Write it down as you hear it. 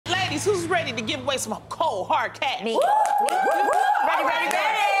Ladies, who's ready to give away some cold, hard cash? Me. Ready.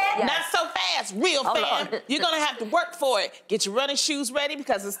 Yes. Not so fast, real fam. You're gonna have to work for it. Get your running shoes ready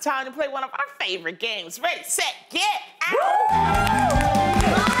because it's time to play one of our favorite games. Ready, set, get out!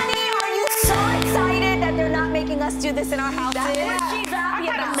 Bonnie, are you so excited that they're not making us do this in our house? That's what she's happy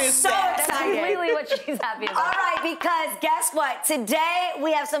about. Missed So that. That's excited. completely what she's happy about. All right, because guess what? Today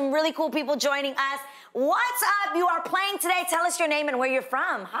we have some really cool people joining us. What's up? You are playing today. Tell us your name and where you're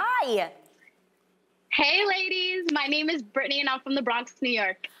from. Hi. Hey ladies, my name is Brittany and I'm from the Bronx, New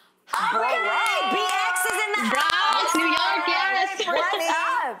York. All right, BX is in the Bronx, New York, yes. What's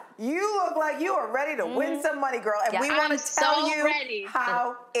up? You look like you are ready to win some money, girl. And Yeah. we want I'm to tell so you ready.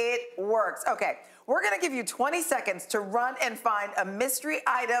 how it works. Okay, we're going to give you 20 seconds to run and find a mystery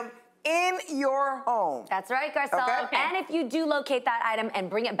item in your home. That's right, Garcelle. Okay. And if you do locate that item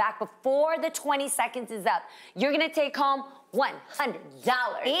and bring it back before the 20 seconds is up, you're gonna take home $100.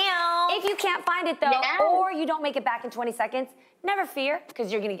 If you can't find it though, Yeah. or you don't make it back in 20 seconds, never fear,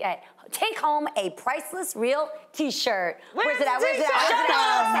 because you're gonna take home a priceless real t-shirt. Where's it at? Where's it at? Shut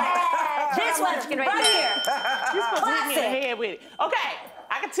up. This one's right here. You're supposed to hit me in the head with it. Okay,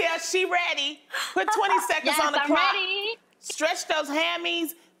 I can tell she ready. Put 20 seconds Yes, on the I'm clock. ready. Stretch those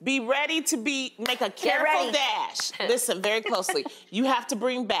hammies. Be ready to make a careful ready. dash. Listen very closely. You have to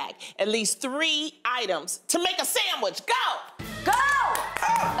bring back at least 3 items to make a sandwich. Go! Go!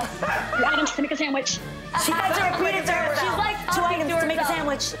 Items to make a sandwich. She had to repeat it to herself. She's like 2 talking items to to make a herself.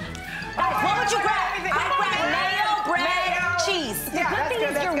 sandwich. Guys, what would you grab? I grab mayo, bread, cheese. The good thing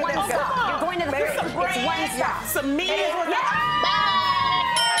is you're one stop. You're going to the fridge. Some bread, It's one stop. some meat.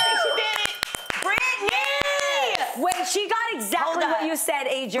 Brittany! Wait, she got exactly Hold what up. you said,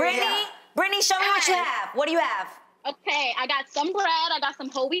 Adrian. Brittany, show me what you have. What do you have? Okay, I got some bread. I got some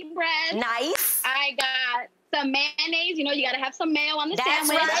whole wheat bread. Nice. I got some mayonnaise. You know, you gotta have some mayo on the That's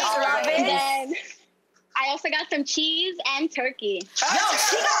sandwich. right, love it. And then I also got some cheese and turkey. Yo,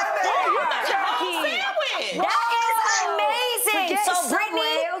 she got Whole sandwich. That is amazing. Forget So, Brittany,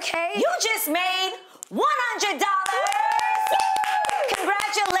 Subway, okay? you just made $100.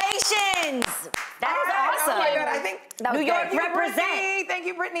 Congratulations. That is awesome. Oh my God, I think That was New York good. represent. Thank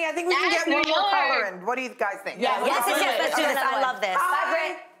you, Brittany. I think we can Yes, get one New more York. color in. What do you guys think? Yeah, Yes, let's do this. Another I one. love this.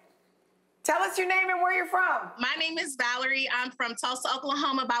 Hi. Tell us your name and where you're from. My name is Valerie. I'm from Tulsa,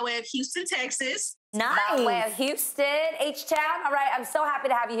 Oklahoma, by way of Houston, Texas. By way of Nice. Houston, H-Town. All right, I'm so happy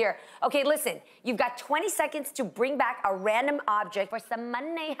to have you here. Okay, listen, you've got 20 seconds to bring back a random object for some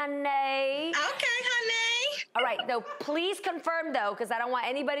money, honey. Okay, honey. All right, though, please confirm, though, because I don't want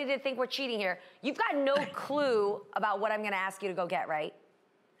anybody to think we're cheating here. You've got no clue about what I'm going to ask you to go get, right?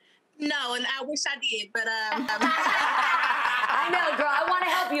 No, and I wish I did, but I know, girl. I want to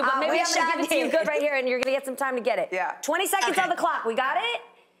help you, but I maybe I'm wish going I to give it to you did. good right here, and you're going to get some time to get it. Yeah. 20 seconds Okay. on the clock. We got it?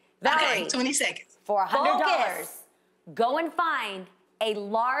 Valerie, okay, 20 seconds. for $100, Focus. go and find a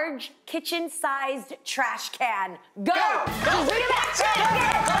large kitchen-sized trash can. Go! Go. Bring it back! Go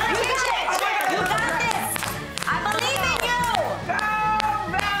get it. Go to the kitchen. You got this. I believe in you.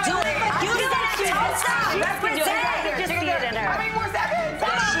 Do it for you. Tulsa. Represent. I can just see it in her. How many more seconds?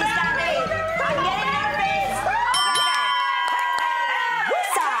 She's got me. I'm getting nervous.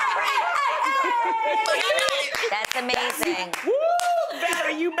 That's amazing. Woo!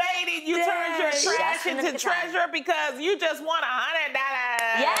 Valerie, you made it. You turned your Yes. trash Yes, into look at that. treasure because you just won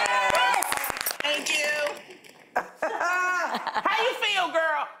 $100. Yes. Thank you. How you feel,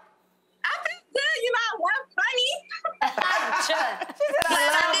 girl? I feel good. You know, I'm funny. I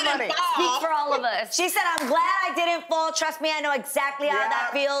love money. Speak for all of us. She said, I'm glad I didn't fall. Trust me, I know exactly how Yeah.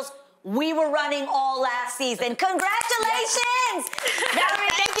 that feels. We were running all last season. Congratulations!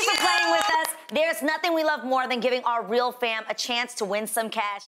 Valerie, thank you for playing with us. There's nothing we love more than giving our real fam a chance to win some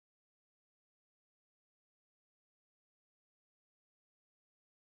cash.